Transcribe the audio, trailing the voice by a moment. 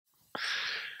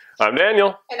I'm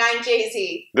Daniel. And I'm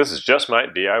Jay-Z. This is Just My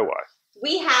DIY.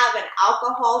 We have an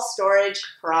alcohol storage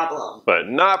problem. But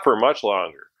not for much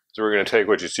longer. So we're going to take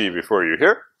what you see before you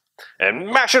hear and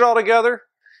mash it all together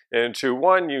into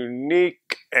one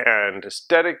unique and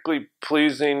aesthetically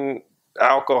pleasing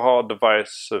alcohol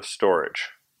device of storage.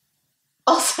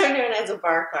 Also known as a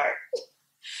bar cart.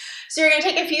 So we're going to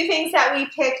take a few things that we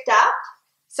picked up,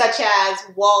 such as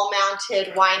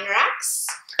wall-mounted wine racks,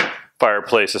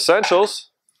 Fireplace essentials,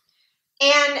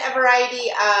 and a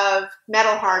variety of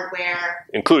metal hardware,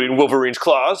 including Wolverine's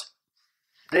claws.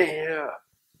 Yeah.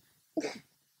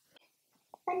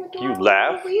 You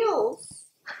laugh. Wheels.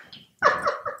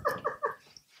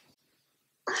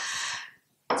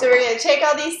 So we're going to take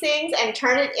all these things and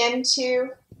turn it into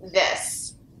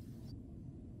this.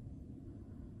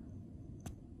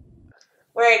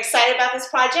 We're excited about this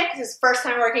project. This is the first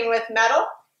time working with metal.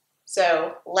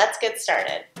 So let's get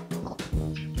started.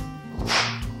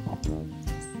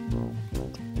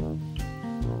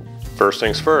 First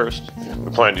things first, we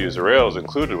plan to use the rails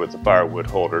included with the firewood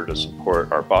holder to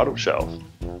support our bottom shelf,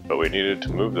 but we needed to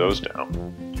move those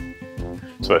down.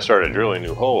 So I started drilling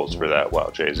new holes for that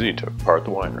while Jay-Z took apart the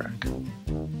wine rack.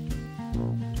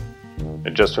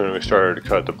 And just when we started to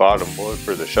cut the bottom wood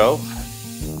for the shelf,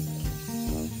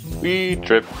 we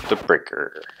tripped the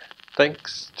breaker,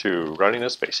 thanks to running a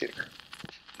space heater.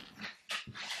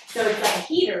 So it's a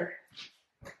heater.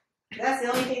 That's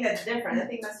the only thing that's different. That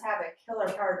thing must have a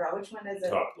killer power draw. Which one is it?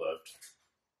 Top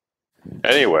left.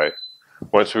 Anyway,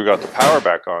 once we got the power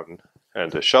back on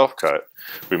and the shelf cut,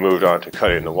 we moved on to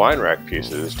cutting the wine rack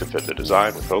pieces to fit the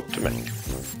design we hoped to make.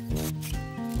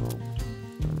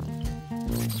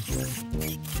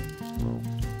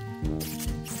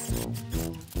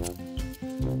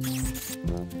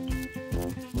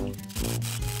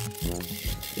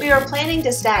 We were planning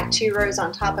to stack 2 rows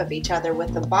on top of each other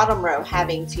with the bottom row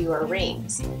having fewer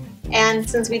rings. And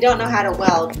since we don't know how to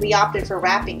weld, we opted for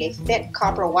wrapping a thick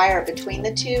copper wire between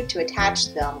the two to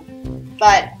attach them.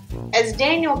 But as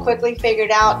Daniel quickly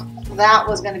figured out, that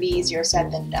was going to be easier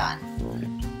said than done.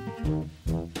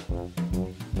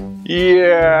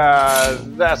 Yeah,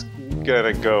 that's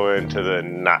gonna go into the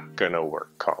not gonna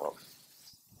work column.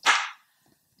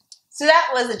 So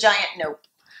that was a giant nope.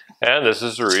 And this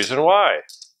is the reason why.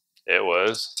 It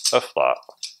was a flop.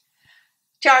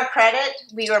 To our credit,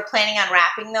 we were planning on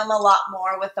wrapping them a lot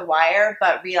more with the wire,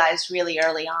 but realized really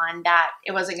early on that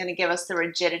it wasn't going to give us the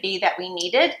rigidity that we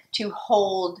needed to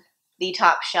hold the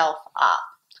top shelf up.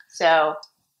 So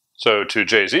to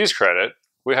Jay-Z's credit,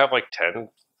 we have like 10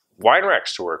 wine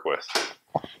racks to work with.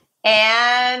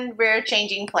 And we're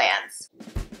changing plans.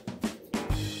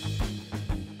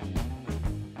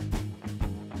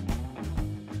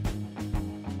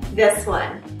 This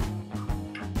one.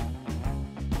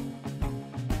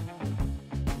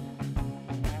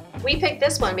 We picked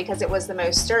this one because it was the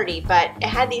most sturdy, but it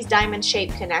had these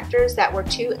diamond-shaped connectors that were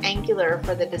too angular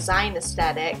for the design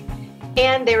aesthetic,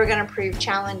 and they were going to prove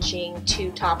challenging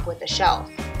to top with a shelf.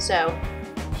 So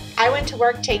I went to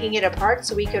work taking it apart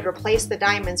so we could replace the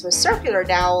diamonds with circular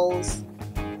dowels,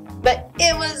 but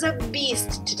it was a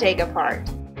beast to take apart.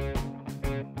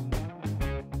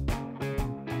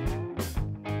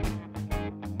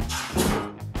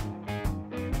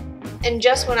 And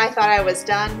just when I thought I was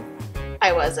done,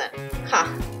 I wasn't.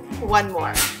 One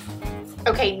more.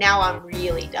 Okay, now I'm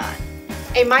really done.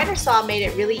 A miter saw made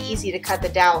it really easy to cut the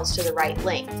dowels to the right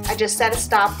length. I just set a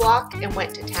stop block and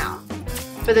went to town.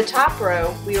 For the top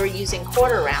row, we were using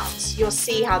quarter rounds. You'll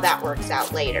see how that works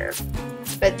out later.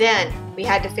 But then, we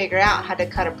had to figure out how to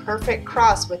cut a perfect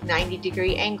cross with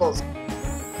 90-degree angles.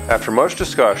 After much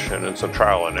discussion and some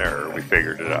trial and error, we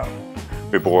figured it out.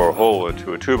 We bore a hole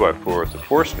into a 2x4 with a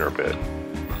Forstner bit.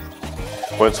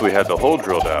 Once we had the hole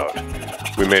drilled out,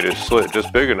 we made a slit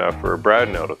just big enough for a brad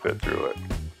nail to fit through it.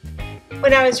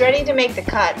 When I was ready to make the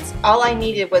cuts, all I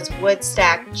needed was wood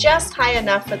stacked just high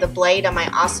enough for the blade on my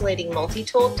oscillating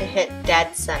multi-tool to hit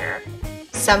dead center,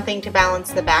 something to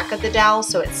balance the back of the dowel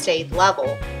so it stayed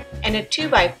level, and a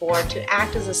 2x4 to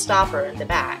act as a stopper in the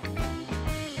back.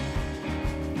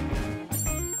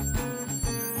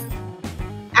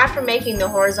 After making the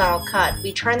horizontal cut,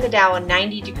 we turned the dowel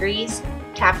 90 degrees,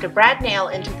 tapped a brad nail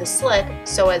into the slit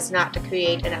so as not to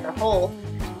create another hole,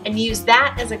 and used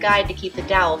that as a guide to keep the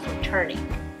dowel from turning.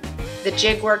 The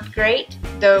jig worked great,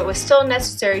 though it was still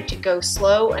necessary to go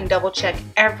slow and double check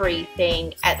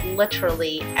everything at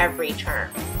literally every turn.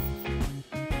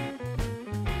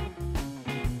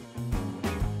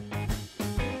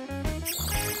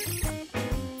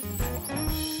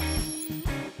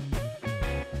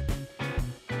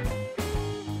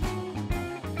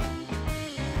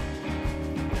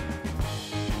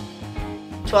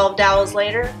 12 dowels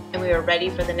later, and we were ready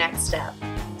for the next step.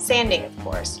 Sanding, of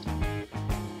course.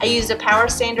 I used a power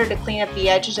sander to clean up the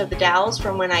edges of the dowels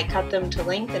from when I cut them to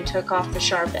length and took off the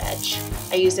sharp edge.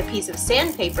 I used a piece of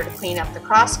sandpaper to clean up the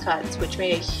cross cuts, which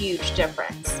made a huge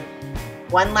difference.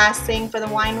 One last thing for the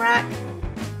wine rack,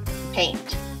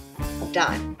 paint.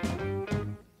 Done.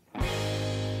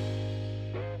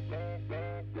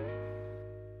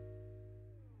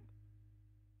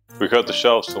 We cut the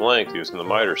shelves to length using the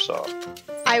miter saw.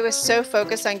 I was so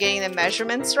focused on getting the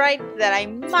measurements right that I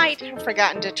might have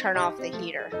forgotten to turn off the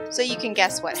heater. So you can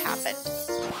guess what happened.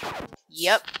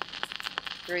 Yep,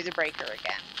 threw the breaker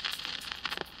again.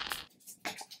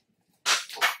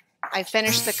 I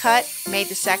finished the cut, made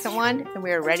the second one, and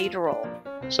we were ready to roll.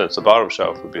 Since the bottom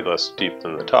shelf would be less deep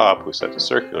than the top, we set the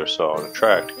circular saw on a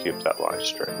track to keep that line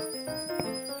straight.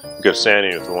 We go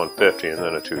sanding with a 150 and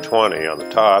then a 220 on the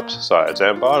tops, sides,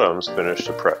 and bottoms, finished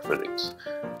to prep for these.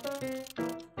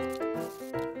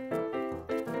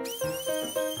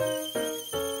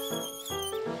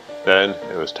 Then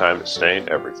it was time to stain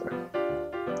everything.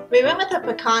 We went with a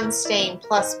pecan stain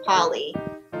plus poly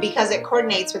because it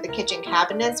coordinates with the kitchen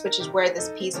cabinets, which is where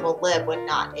this piece will live when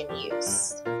not in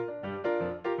use.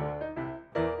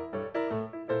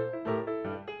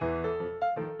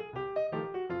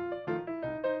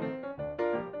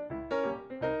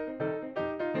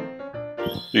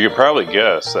 You can probably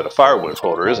guess that a firewood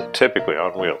holder isn't typically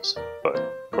on wheels, but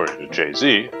according to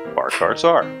Jay-Z, bar carts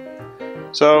are.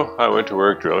 So I went to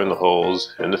work drilling the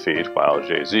holes in the feet while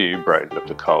Jay-Z brightened up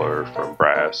the color from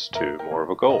brass to more of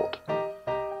a gold.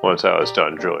 Once I was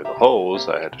done drilling the holes,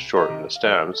 I had to shorten the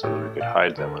stems so that we could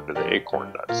hide them under the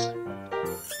acorn nuts.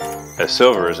 As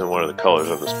silver isn't one of the colors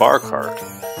of this bar cart,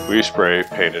 we spray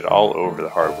painted all over the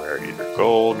hardware either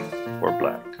gold or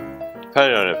black,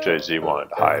 depending on if Jay-Z wanted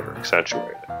to hide or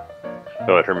accentuate it.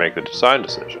 I let her make the design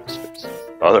decisions, because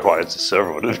otherwise the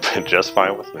silver would have been just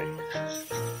fine with me.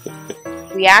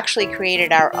 We actually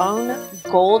created our own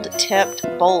gold-tipped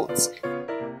bolts.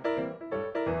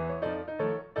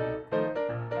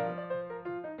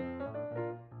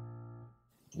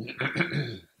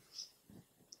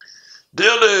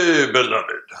 Dearly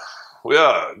beloved, we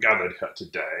are gathered here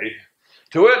today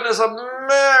to witness a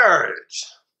marriage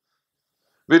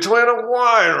between a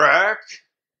wine rack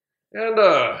and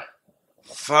a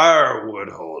firewood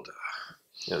holder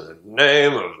in the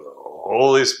name of the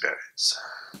Holy Spirits.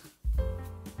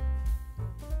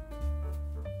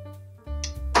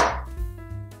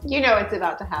 You know it's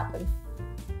about to happen.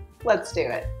 Let's do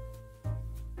it.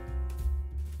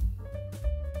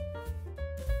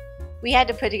 We had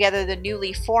to put together the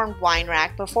newly formed wine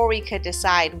rack before we could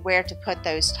decide where to put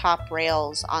those top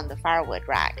rails on the firewood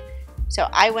rack. So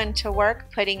I went to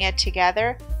work putting it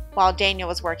together while Daniel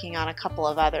was working on a couple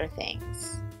of other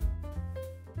things.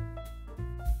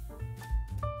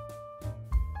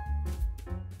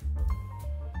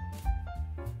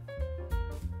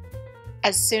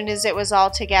 As soon as it was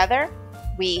all together,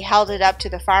 we held it up to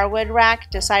the firewood rack,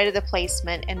 decided the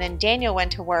placement, and then Daniel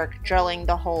went to work drilling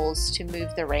the holes to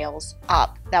move the rails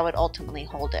up that would ultimately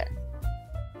hold it.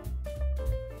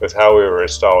 With how we were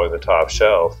installing the top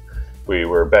shelf, we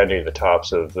were bending the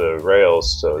tops of the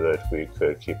rails so that we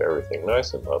could keep everything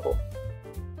nice and level.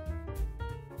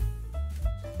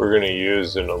 We're going to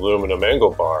use an aluminum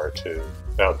angle bar to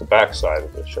mount the back side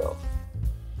of the shelf,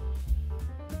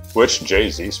 which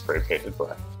Jay-Z spray painted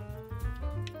black.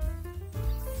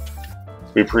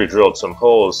 We pre-drilled some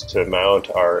holes to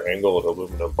mount our angled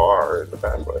aluminum bar in the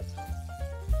bandwidth.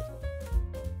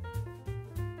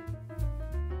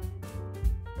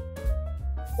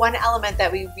 One element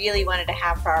that we really wanted to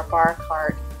have for our bar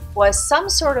cart was some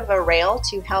sort of a rail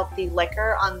to help the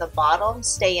liquor on the bottom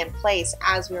stay in place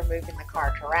as we were moving the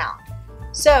cart around.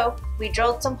 So we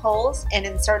drilled some holes and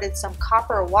inserted some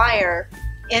copper wire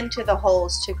into the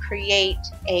holes to create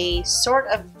a sort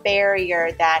of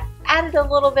barrier that added a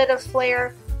little bit of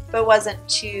flair but wasn't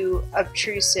too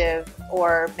obtrusive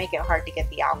or make it hard to get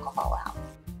the alcohol out.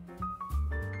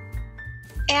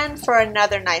 And for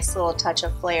another nice little touch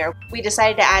of flair, we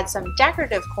decided to add some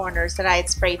decorative corners that I had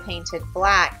spray painted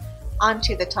black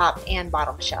onto the top and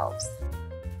bottom shelves.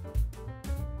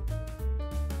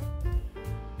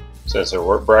 Since there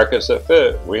weren't brackets that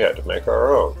fit, we had to make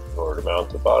our own in order to mount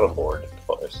the bottom board into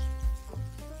place.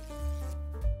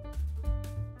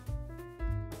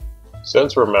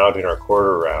 Since we're mounting our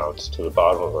quarter rounds to the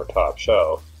bottom of our top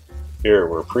shelf, here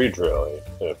we're pre-drilling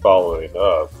and following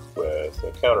up with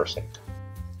a countersink.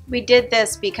 We did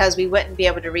this because we wouldn't be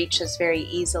able to reach this very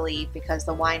easily because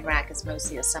the wine rack is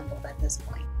mostly assembled at this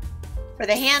point. For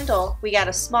the handle, we got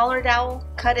a smaller dowel,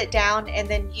 cut it down, and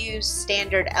then used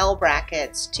standard L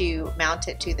brackets to mount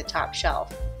it to the top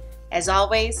shelf. As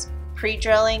always,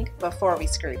 pre-drilling before we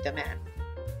screwed them in.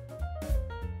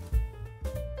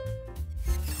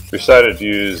 We decided to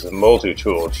use the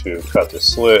multi-tool to cut the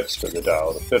slits for the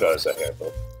dowel to fit as a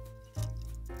handle.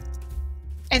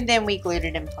 And then we glued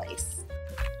it in place.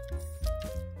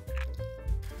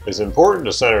 It's important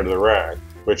to center the rack,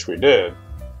 which we did,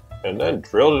 and then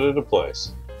drilled it into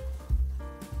place.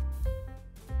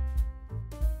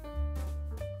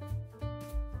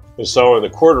 Installing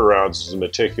the quarter rounds is a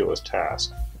meticulous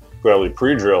task. Well, we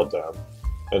pre-drilled them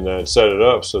and then set it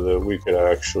up so that we could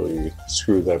actually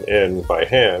screw them in by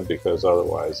hand, because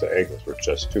otherwise the angles were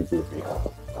just too goofy.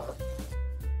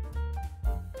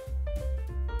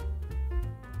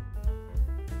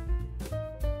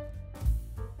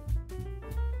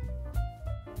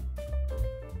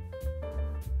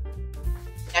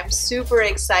 I'm super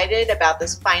excited about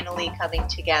this finally coming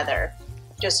together.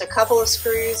 Just a couple of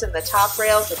screws in the top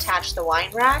rails attach the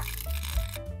wine rack,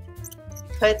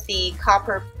 put the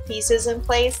copper pieces in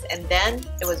place, and then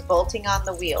it was bolting on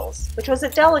the wheels, which was a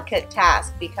delicate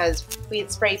task because we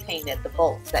had spray painted the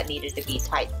bolts that needed to be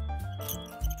tightened.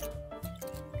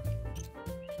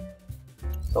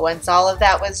 But once all of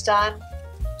that was done,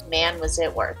 man, was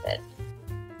it worth it.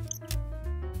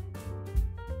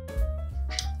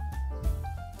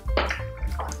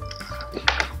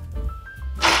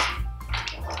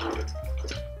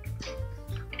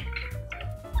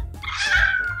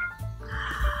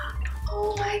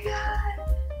 Oh my god!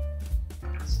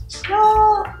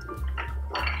 No!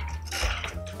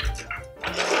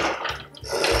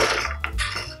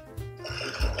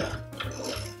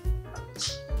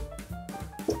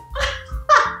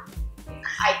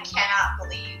 I cannot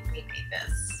believe we made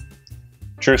this.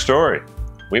 True story.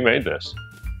 We made this.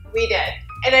 We did.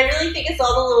 And I really think it's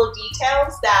all the little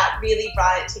details that really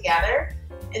brought it together,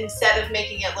 instead of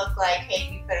making it look like, hey,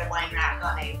 we put a wine rack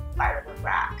on a firewood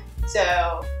rack.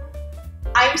 So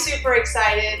I'm super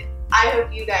excited. I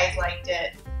hope you guys liked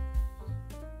it.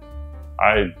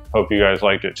 I hope you guys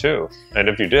liked it too. And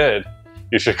if you did,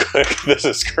 you should click the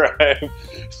subscribe,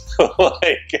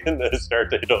 like, and then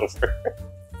start it over.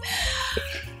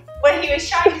 What he was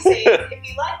trying to say is, if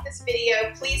you like this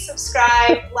video, please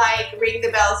subscribe, like, ring the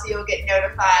bell so you'll get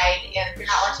notified. And if you're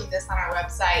not watching this on our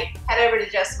website, head over to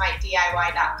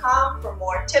justmightdiy.com for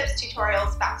more tips,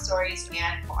 tutorials, backstories,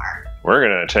 and more. We're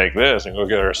gonna take this and go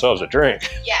get ourselves a drink.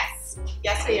 Yes.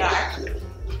 Yes, we are.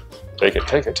 Take it,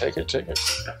 take it, take it, take it.